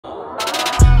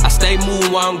stay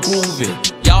moving while I'm grooving.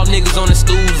 Y'all niggas on the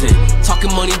stoozing,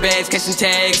 talking money bags, catching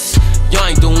tags. Y'all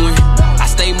ain't doing. I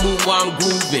stay moving while I'm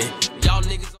grooving. Y'all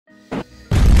niggas.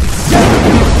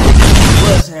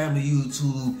 What's happening,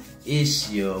 YouTube?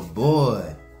 It's your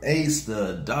boy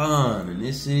AceTheDon, and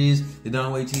this is the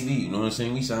Don Way TV. You know what I'm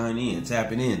saying? We sign in,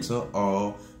 tapping into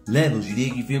all levels. You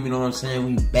dig? You feel me? You know what I'm saying?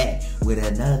 We back with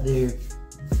another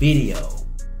video.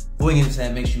 Before we get into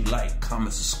that, make sure you like,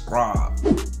 comment, subscribe.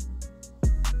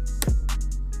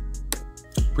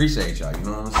 Appreciate y'all. You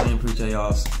know what I'm saying? Appreciate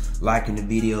y'all liking the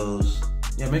videos.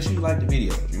 Yeah, make sure you like the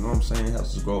videos. You know what I'm saying? It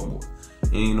helps us grow more.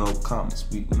 And you know, comments.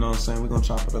 You know what I'm saying? We're gonna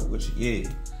chop it up with you. Yeah.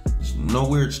 There's no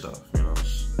weird stuff, you know.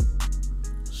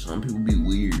 Some people be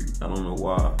weird. I don't know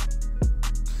why.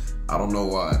 I don't know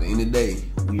why. At the end of the day,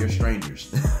 we are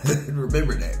strangers.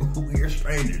 Remember that. We are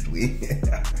strangers.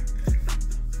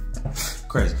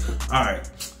 Crazy. Alright.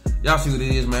 Y'all see what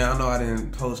it is, man. I know I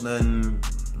didn't post nothing.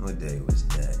 What day was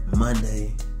that?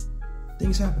 Monday.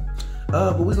 Things happen.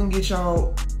 But we're gonna get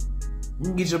y'all. We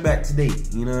can get y'all back today.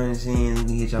 You know what I'm saying? We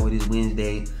can get y'all with this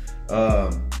Wednesday.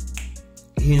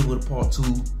 Hitting with a part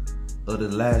 2 of the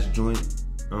last joint.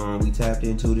 We tapped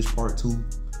into this part 2.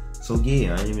 So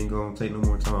yeah, I ain't even gonna take no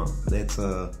more time. Let's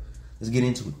get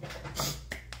into it.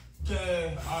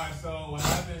 Okay, alright, so what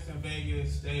happens in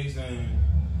Vegas stays in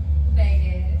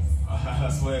Vegas.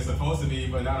 That's what it's supposed to be,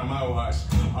 but not on my watch.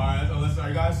 Alright, so are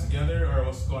you guys together or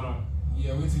what's going on?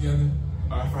 Yeah, we together.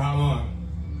 Alright, for how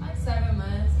long? Like 7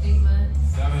 months, 8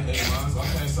 months. 7, 8 months.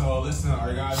 Okay, so listen, are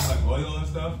you guys like loyal and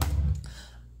stuff?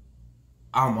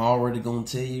 I'm already gonna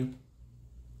tell you,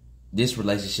 this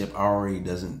relationship already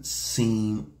doesn't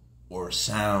seem or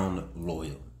sound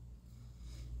loyal.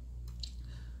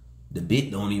 The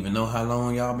bit don't even know how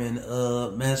long y'all been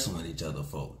messing with each other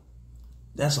for.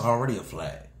 That's already a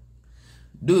flag.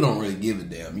 Dude don't really give a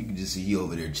damn. You can just see he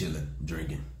over there chilling,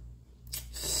 drinking.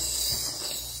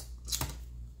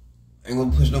 Ain't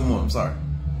gonna push no more, I'm sorry.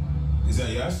 Is that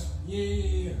yes?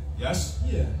 Yeah. Yes?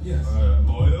 Yeah, yes.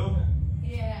 Loyal?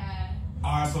 Yeah.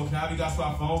 Alright, so can I have you guys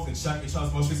swap phones and check each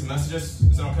other's most recent messages?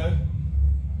 Is that okay?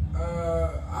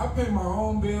 I pay my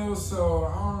own bills, so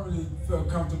I don't really feel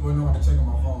comfortable enough to check on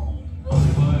my phone. But,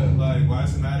 like, why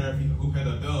does it matter if who paid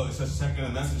the bill? It's just checking a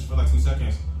message for like 2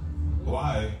 seconds.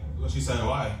 Why? What she said,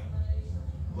 why?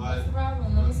 What's the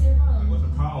problem? Let me see your phone. What's the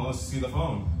problem? Let's see the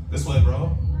phone. This way, bro.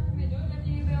 I haven't been doing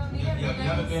nothing. You've been on me You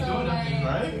haven't been doing nothing,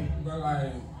 right? But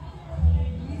like,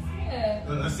 Let me see it.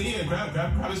 Let's see it.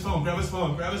 Grab his phone. Grab his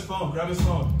phone. Grab his phone. Grab his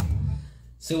phone.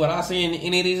 See what I see in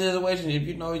any of these situations, if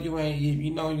you know you ain't, if you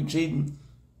know you cheating,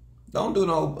 don't do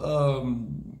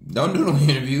no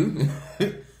interview.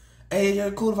 Hey, is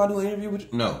it cool if I do an interview with you?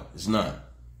 No, it's not.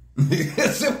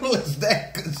 As simple as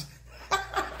that, because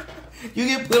you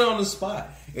get put on the spot.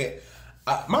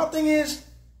 My thing is,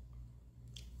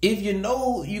 if you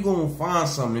know you're going to find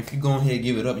something, if you go ahead and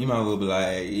give it up, you might as well be like,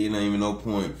 hey, it ain't even no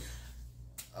point.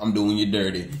 I'm doing you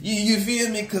dirty. You feel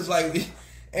me? Because, like,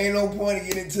 ain't no point in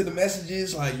getting into the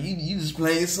messages. Like, you just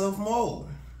playing yourself more.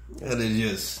 That is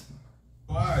just...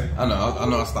 Why? I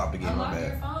know I stopped again, my Unlock your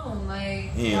bad. phone.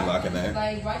 Like, He ain't locking that.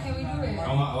 Like, why can't we do it?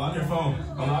 Unlock your phone.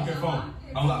 Unlock your phone.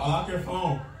 Unlock your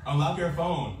phone. Unlock your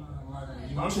phone.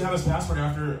 Why don't you have his password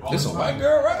after all This this a time? white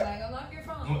girl, right? Like, unlock your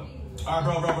phone. Alright,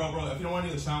 bro. If you don't want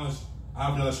to do the challenge, I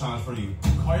have another challenge for you.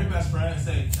 Call your best friend and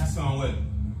say, text him on what?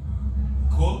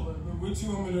 Cool? what you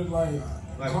want me to like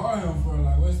call him for?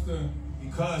 Like, what's the?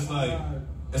 Because, like,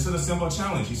 it's a simple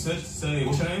challenge. You should say,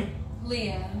 what's your name?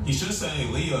 Leah. You should say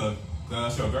Leah,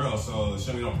 because that's your girl, so there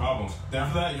shouldn't be no problem. Then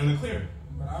after that, you're in the clear.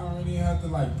 But I don't really have to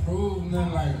like prove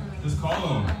nothing. Like, Just call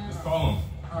him. alright,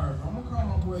 I'm gonna call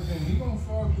my boy thing. He gonna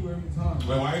fall through every time.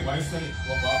 Wait, why you going through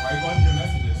your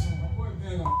messages? My boy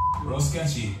Ben gonna Real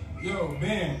sketchy. Yo,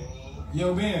 Ben.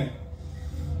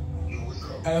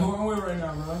 Hey, who I'm with right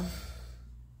now, bro?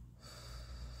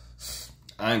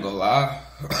 I ain't gonna lie.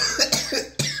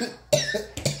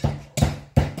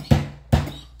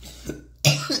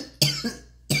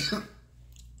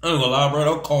 I ain't gonna lie, bro.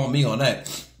 Don't call me on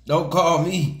that. Don't call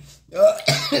me.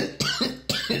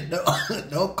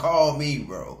 Don't call me,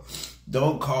 bro.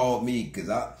 Don't call me, cause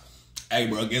hey,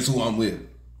 bro, guess who I'm with?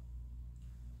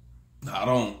 I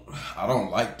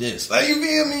don't like this. Like, you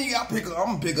feel me? I'm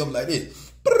gonna pick up like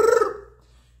this.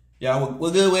 Yeah,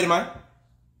 what good with it, man?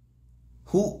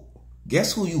 Who?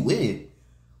 Guess who you with?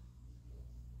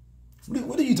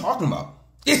 What are you talking about?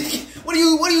 What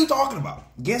are you talking about?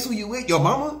 Guess who you with? Your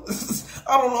mama?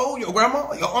 I don't know. Your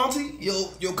grandma? Your auntie?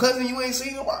 Your cousin you ain't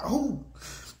seen about? Who?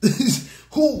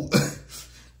 Who?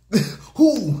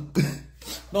 Who?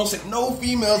 Don't say no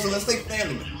females unless they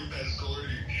family.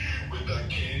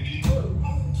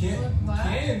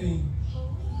 Candy.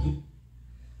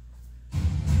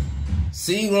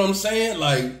 See what I'm saying?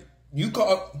 Like, you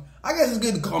call. I guess it's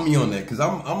good to call me on that because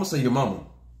I'm gonna say your mama.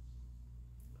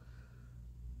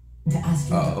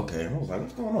 Oh, okay. I was like,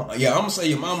 what's going on? Yeah, I'm gonna say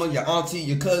your mama, your auntie,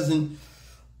 your cousin.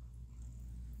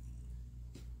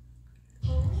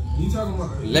 You talking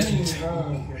about?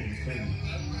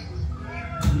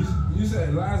 You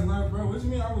said last night, bro. What you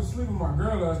mean? I was sleeping with my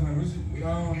girl last night.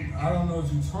 I don't know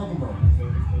what you talking about.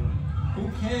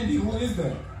 Who Candy? Who is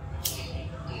that?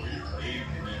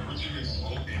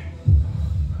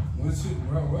 Man,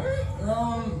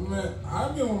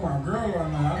 I've been with my girl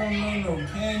right now. I don't know no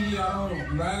Candy.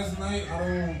 Last night, I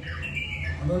don't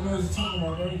know what you're talking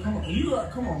about, bro.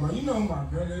 Come on, bro. You know who my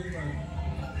girl is. Like,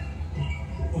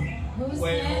 Who's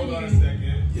Wait, Candy? hold on a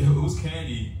second. Yeah, who's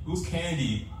Candy? Who's Candy?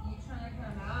 You trying to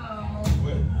come out?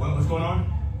 What's going on?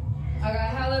 I got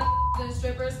hella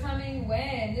strippers coming.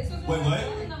 When? This was Wait, what? 2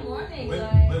 in the morning. Wait,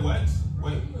 like, what?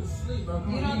 Wait. you asleep, bro.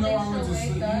 You You don't know think I went to she'll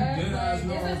sleep. wake You up? dead ass Like,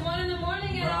 know. this is 1 in the morning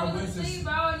and Bro, I I was went to asleep,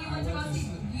 bro. And you went to go see.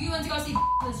 sleep. You went to go see the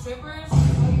strippers.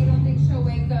 Oh, you don't think she'll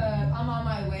wake up? I'm on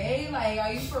my way. Like,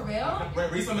 are you for real?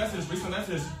 Wait, read some messages. Like,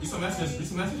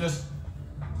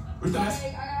 Read the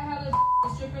message. I got hella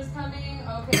strippers coming.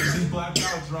 Okay. She's blacked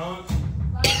out, drunk.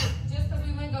 Like, just because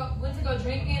we went to go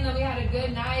drinking and we had a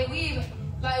good night. We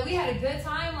had a good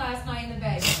time last night in the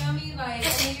bed. You feel me? Like,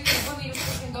 and then you're gonna put me to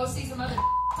freaking go see some other.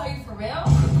 Are you for real?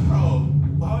 Bro,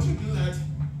 why would you do that?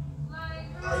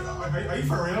 Like, bro. Are you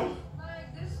for real?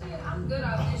 Like, this shit, I'm good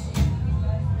off this shit.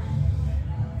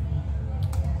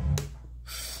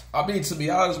 I mean, to be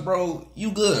honest, bro,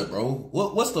 you good, bro.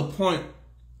 What's the point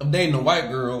of dating a white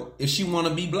girl if she want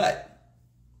to be black?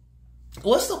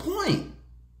 What's the point?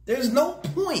 There's no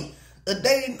point of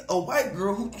dating a white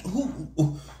girl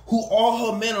who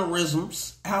all her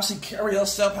mannerisms, how she carry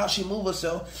herself, how she move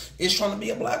herself, is trying to be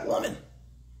a black woman.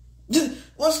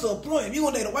 What's the point? If you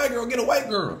want to date a white girl, get a white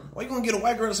girl. Why you gonna get a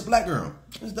white girl that's a black girl?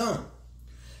 It's done.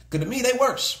 Cause to me, they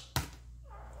worse.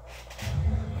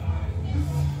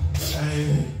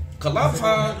 Hey. Cause a lot of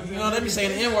times, you know, they be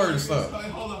saying the N-word and stuff.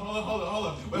 Hold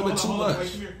on. A little too much.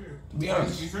 Wait, come here. To be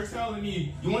honest. You're telling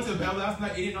me you went to bed last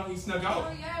night, you didn't know he snuck out?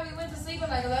 Oh yeah, we went to sleep at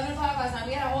like 11 o'clock last night.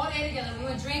 We had a whole day together. We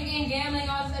went drinking, gambling,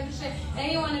 all this extra shit.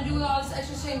 And he wanted to do all this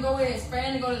extra shit and go with his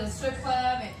friend and go to the strip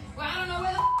club. And well, I don't know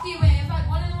where the he went. It's like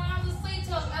 1 in the morning. I was asleep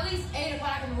till at least 8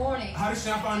 o'clock in the morning. How did she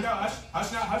not find out? How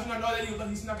should not know that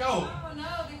he snuck out? I don't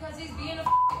know because he's being a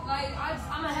like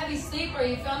I'm a heavy sleeper.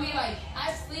 You feel me? Like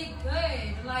I sleep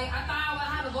good. Like I thought I would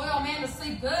have a loyal man to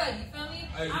sleep good. You feel me?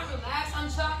 Hey. I'm relaxed. I'm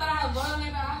chill. I thought I had a loyal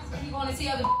man, but I was gonna be going to see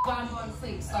other while I'm going to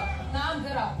sleep. So now I'm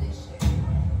good off this shit.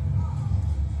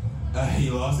 He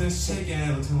lost his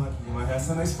chicken. Looking like he might have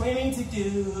some explaining to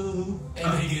do.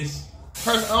 In Vegas.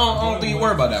 First, I don't think you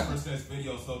worry about that one. First this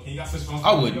video, so can you guys switch phones I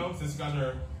for the would. video since you guys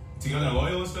are together and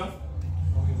loyal and stuff?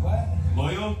 What?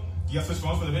 Loyal? You guys switch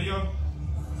phones for the video?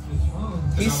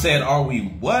 He said, "Are we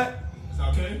what?" Is that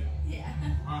okay? Yeah.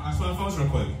 Alright, I switch phones real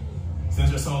quick. Since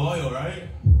you're so loyal, right?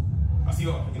 I see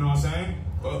you know what I'm saying?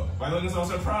 Well, why looking so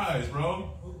surprised, bro?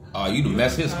 Oh, you done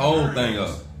messed his whole thing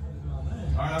up.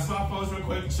 Alright, I swap phones real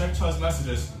quick. Check Chuck's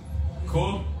messages.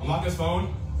 Cool? Unlock his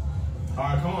phone.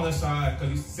 Alright, come on this side,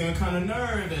 because you seem kind of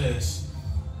nervous.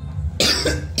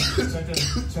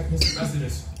 check his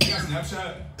messages. You got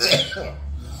Snapchat?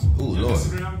 Ooh, You have Lord.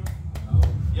 Instagram? No.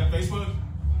 You have Facebook?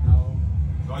 No.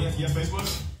 Oh, yes,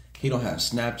 Facebook? He don't have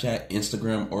Snapchat,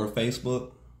 Instagram, or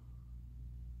Facebook.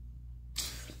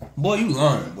 Boy, you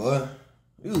lying, boy.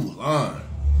 You lying.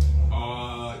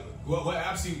 What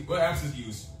apps is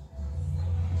used?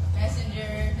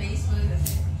 Messenger,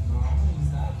 Facebook.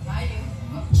 I do.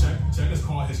 Check his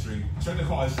call history. Check the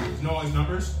call history. You know all these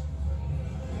numbers?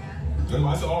 Yeah.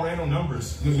 Why is it all random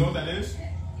numbers? You know what that is?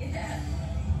 Yeah.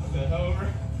 What the hell, bro?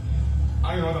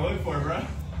 I don't even know what to look for, bro.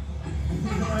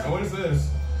 And what is this?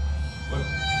 What?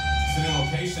 Sending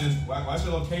locations. Why's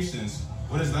your locations?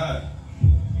 What is that?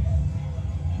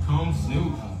 Come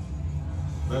Snoop.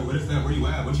 Wait, what is that? Where you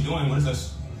at? What you doing? What is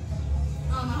this?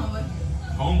 Oh, my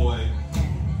Homeboy.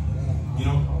 You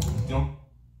know.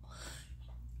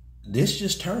 This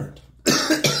just turned.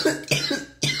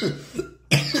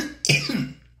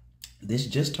 This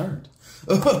just turned.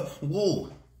 Whoa.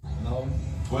 No.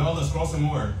 Well, let's scroll some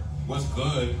more. What's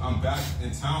good? I'm back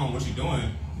in town. What you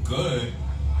doing? Good.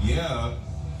 Yeah.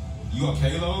 You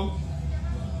okay, Lo?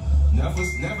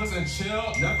 Netflix and chill.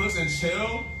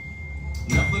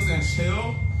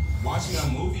 Watching a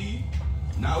movie.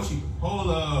 Now she. Hold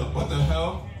up. What the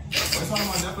hell? We're talking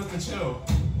about Netflix and chill.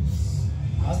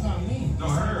 That's not me. No,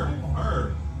 her.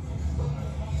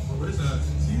 What is that?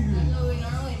 That's what we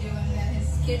normally do, and then his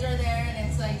kids are there, and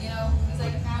it's like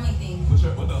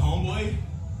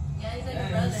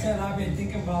I've been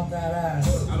thinking about that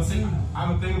ass. I've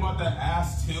been thinking about that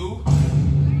ass too.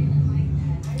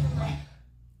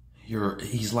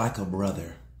 He's like a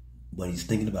brother, but he's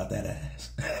thinking about that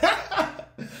ass.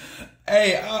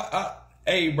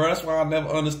 Hey, bro, that's why I never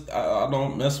understand. I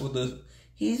don't mess with this.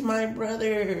 He's my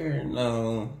brother.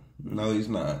 No, he's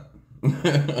not.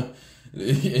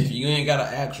 If you ain't got an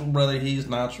actual brother, he's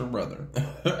not your brother.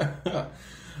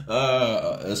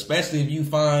 Especially if you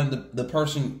find the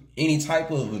person any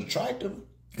type of attractive,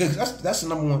 because that's the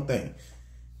number one thing.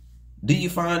 Do you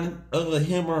find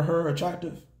him or her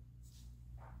attractive?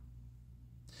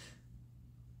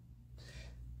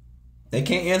 They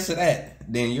can't answer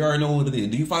that. Then you already know what it is.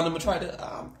 Do you find them attractive?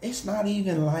 It's not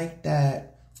even like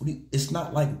that. It's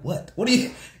not like what?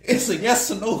 It's a yes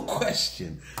or no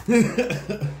question.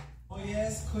 Oh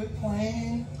yes, quit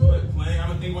playing. Quit playing. I'm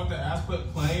gonna think about the ass.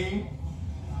 Quit playing.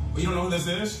 But you don't know who this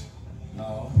is?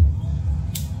 No.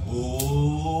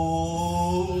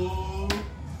 Ooh.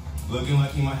 Looking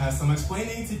like you might have some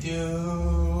explaining to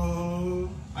do.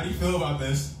 How do you feel about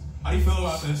this?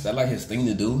 Is that like his thing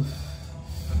to do?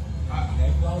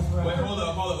 Wait, hold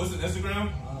up. What's it,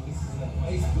 Instagram? This is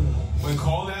Facebook. Wait,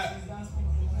 call that.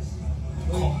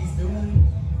 What he's doing?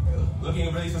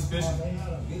 Looking really suspicious. They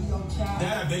had a video chat. They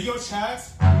had a video chat?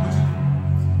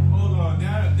 Hold on. They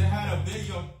had a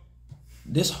video.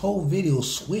 This whole video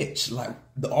switched. Like,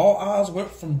 all eyes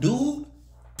went from dude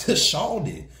to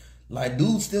Shawty. Like,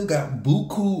 dude still got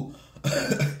buku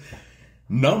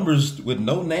numbers with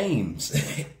no names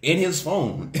in his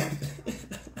phone.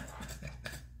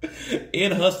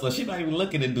 In Hustler, she not even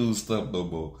looking at dude's stuff no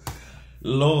more.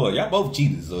 Lord, y'all both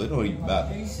cheated, so it don't even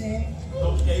matter.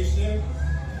 Location.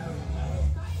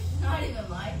 Not even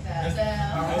like that.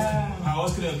 How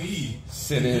else could it be?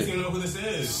 You don't know who this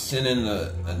is. Sending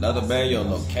another man your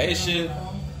location.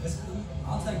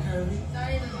 I'll take care of it.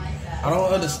 Not even like that. I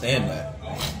don't understand that.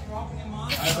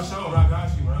 Alright, for sure, bro. I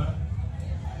got you, bro.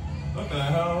 What the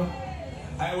hell?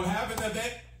 Hey, what happened that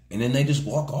day? And then they just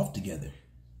walk off together.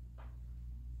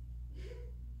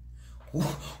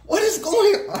 What is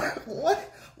going on?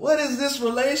 What is this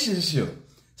relationship?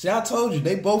 See, I told you,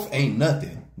 they both ain't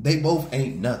nothing. They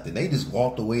just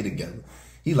walked away together.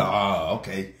 He's like,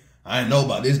 okay. I didn't know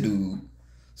about this dude.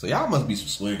 So y'all must be some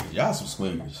swingers. Y'all some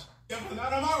swingers. Yeah, but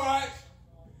not on my watch.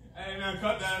 Hey, man,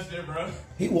 cut that shit, bro.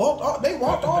 They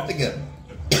walked off together.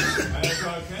 I ain't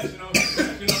called cashing on.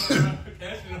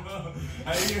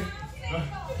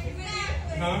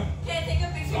 Huh? Can't take a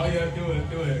picture. Oh, yeah, do it.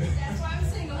 That's why I'm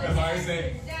single. That's why I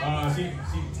say,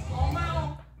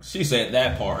 She said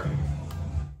that part.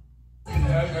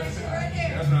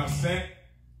 That's what I'm saying.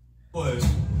 Was.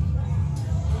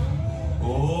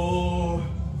 Oh,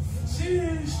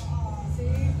 sheesh.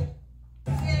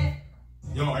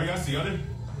 Yo, are you guys together?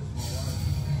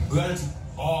 We got it.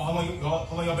 Oh, how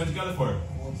long y'all been together for?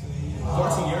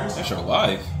 14 years? That's your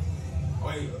wife.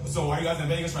 Wait, so why are you guys in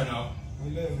Vegas right now?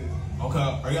 We live here. Okay,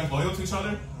 are you guys loyal to each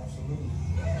other? Absolutely.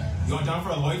 You going down for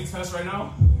a loyalty test right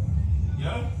now?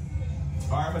 Yeah?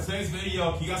 Alright, for today's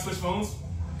video, can you guys switch phones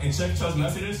and check each other's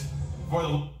messages for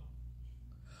the...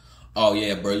 Oh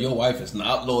yeah, bro, your wife is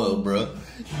not loyal, bro.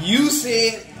 You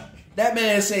said, that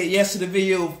man said yes to the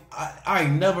video. I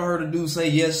ain't never heard a dude say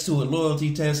yes to a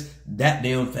loyalty test that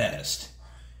damn fast.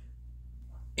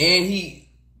 And he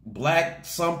black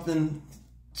something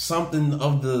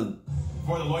of the...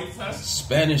 For the loyalty test?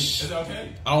 Spanish. Is it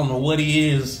okay? I don't know what he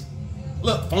is.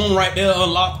 Look, phone right there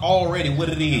unlocked already what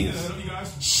it is.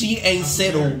 She ain't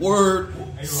said a word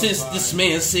since this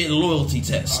man said loyalty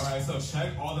test. Alright, so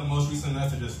check all the most recent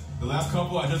messages. The last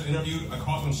couple I just interviewed, I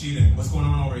caught them cheating. What's going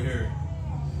on over here?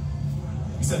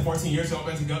 You said 14 years y'all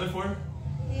been together for?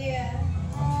 Yeah.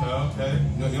 Okay.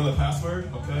 You know the password?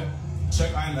 Okay.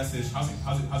 Check iMessage. How's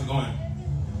it going?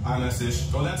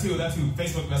 iMessage. Oh, that too.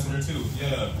 Facebook Messenger too.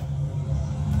 Yeah.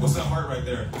 What's that heart right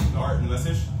there? The heart in the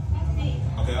message? That's me.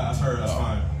 Okay, that's her. That's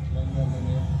fine.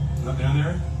 Nothing in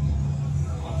there?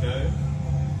 Okay.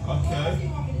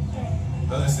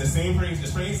 It seems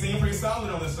pretty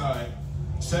solid on this side.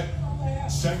 Check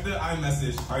the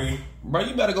iMessage. Are you? Bro,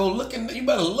 you better go look in. You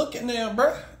better look in there,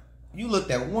 bro. You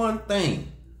looked at one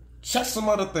thing. Check some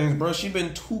other things, bro. She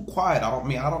been too quiet. I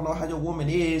don't know how your woman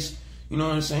is. You know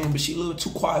what I'm saying? But she a little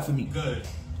too quiet for me. Good.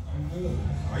 I'm good.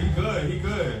 Are you good? He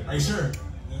good. Are you sure?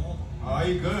 Yeah. Are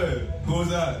you good? Who was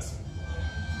that?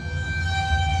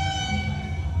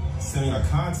 Sending a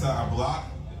contact.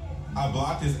 I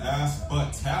blocked his ass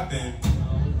butt tapping.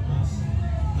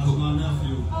 That's my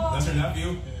nephew. That's your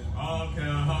nephew? Okay.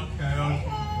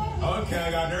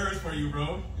 I got nervous for you, bro.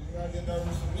 You gotta get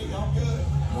nervous for me. I'm good.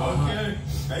 Okay.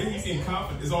 Hey, you seem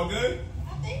confident. Is all good?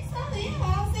 I think so. Yeah,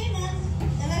 I don't see nothing.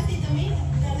 Unless he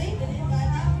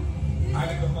I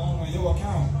get the phone on your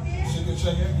account. She can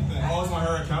check everything. Oh, it's on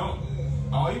her account?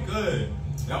 Oh, you good.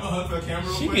 Y'all have a hug for the camera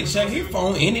real She quick? can check his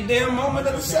phone any damn moment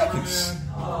of the seconds.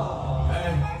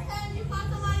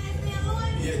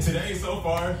 Yeah, today so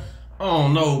far. I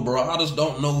don't know, bro. I just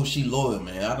don't know if she loyal,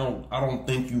 man. I don't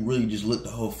think you really just looked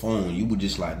at her phone. You were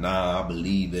just like, nah, I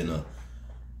believe in her.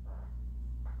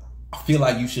 I feel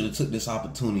like you should have took this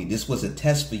opportunity. This was a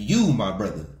test for you, my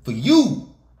brother. For you.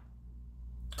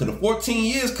 Could have 14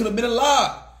 years could have been a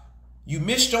lot. You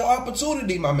missed your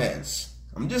opportunity, my mans.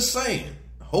 I'm just saying.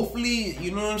 Hopefully,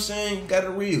 you know what I'm saying, you got it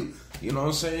real. You know what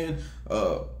I'm saying?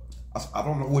 I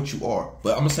don't know what you are,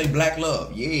 but I'm gonna say black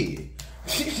love. Yeah.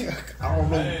 I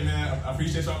don't know. Hey man, I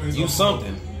appreciate y'all being so You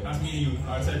something. Nice meeting you.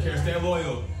 All right, take care. Stay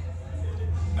loyal.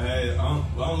 Hey, I'm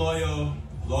loyal.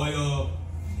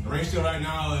 The ratio right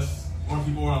now is more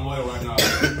people are unloyal right now.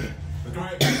 But come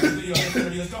right back to the video.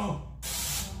 Let's go.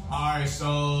 Alright,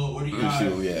 so what do you guys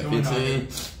Sure, yeah, doing out 15. here?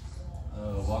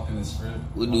 Walking the strip.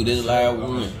 We'll do this live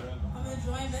one. I'm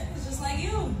enjoying Vegas just like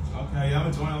you. Okay, yeah, I'm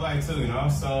enjoying life too, you know.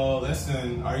 So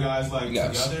listen, are you guys like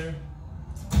together?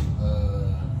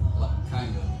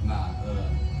 Kind of. Nah,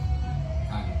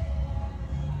 kind of.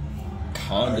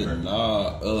 Kinda,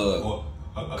 nah,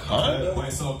 kinda.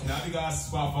 Wait, so can I have you guys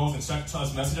swap phones and check each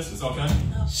other's messages? It's okay?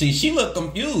 See, she looked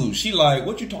confused. She like,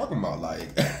 what you talking about?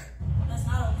 Like, That's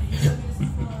not okay. You told me this is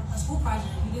for a school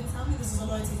project. You didn't tell me this is a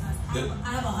loyalty test. I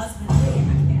have a husband.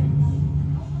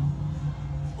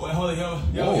 Wait, hold on,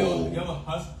 you have a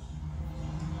husband?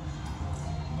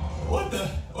 What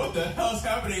the hell's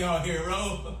happening out here, bro?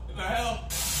 What the hell?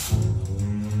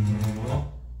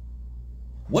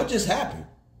 what just happened?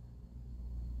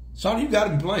 Shawty, you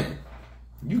gotta be playing.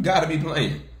 You gotta be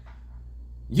playing.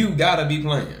 You gotta be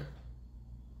playing.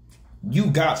 You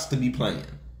gots to be playing.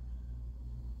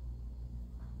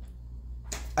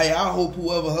 Hey, I hope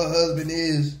whoever her husband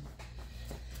is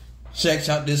checks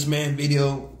out this man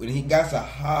video when he got a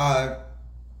high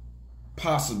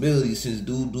possibility since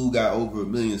dude got over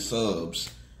 1 million subs.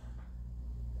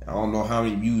 I don't know how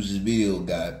many views his video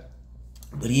got,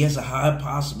 but he has a high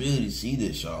possibility to see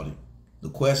this, shawty. The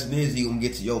question is, he gonna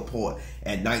get to your part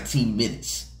at 19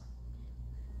 minutes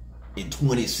in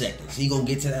 20 seconds. He gonna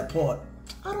get to that part?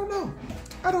 I don't know.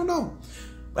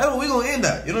 That's what we gonna end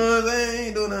up. You know what I'm saying? He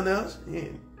ain't doing nothing else.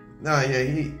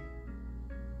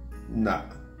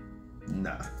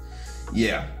 Nah.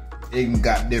 Yeah. It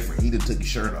got different. He done took his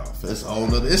shirt off. It's a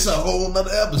whole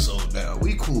nother episode now.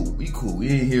 We cool. We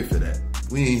ain't here for that.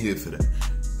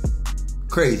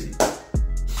 Crazy.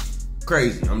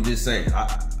 I'm just saying.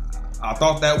 I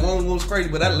thought that one was crazy,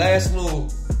 but that last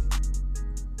little,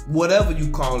 whatever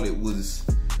you call it, was.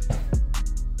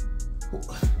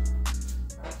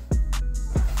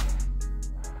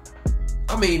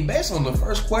 I mean, based on the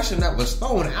first question that was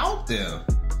thrown out there,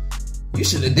 you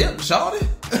should have dipped, shawty.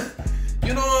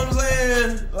 You know what I'm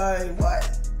saying? Like,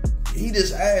 what? He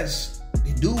just asked,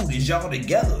 dude, is y'all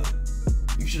together?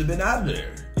 You should have been out of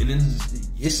there. And then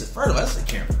it's a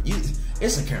camera.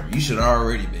 It's a camera. You should have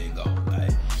already been gone.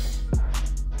 Like,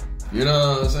 you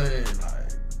know what I'm saying?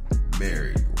 Like,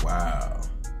 married. Wow.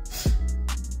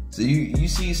 So you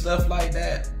see stuff like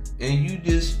that, and you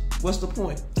just, what's the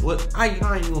point? What? I ain't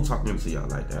even gonna talk to y'all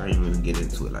like that. I ain't even gonna get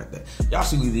into it like that. Y'all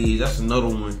see what it is. That's another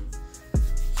one.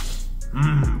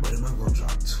 But am I gonna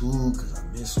drop 2? Cause I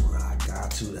missed one. I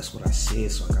got to. That's what I said.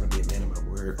 So I gotta be a man of my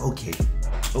word. Okay.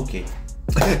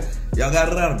 Y'all got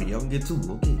it out of me. Y'all can get 2.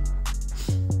 Okay.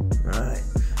 All right.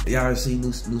 Y'all already see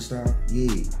new style?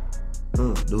 Yeah.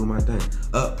 Doing my thing.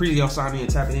 Appreciate y'all signing in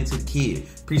and tapping into the kid.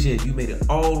 Appreciate you made it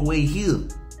all the way here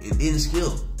and didn't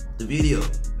skip the video.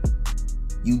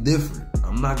 You different.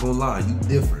 I'm not gonna lie. You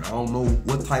different. I don't know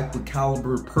what type of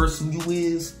caliber person you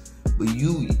is, but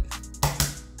you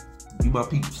my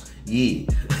peoples. Yeah.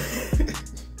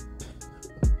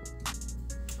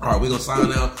 All right, we're gonna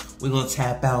sign out. We're gonna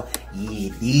tap out.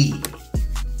 Yeah.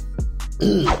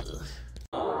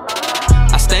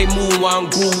 I stay moving while I'm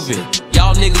grooving.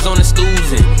 Y'all niggas on the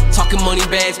stoozing. Talking money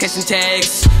bags, catching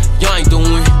tags. Y'all ain't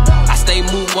doing. I stay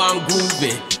moving while I'm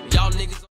grooving.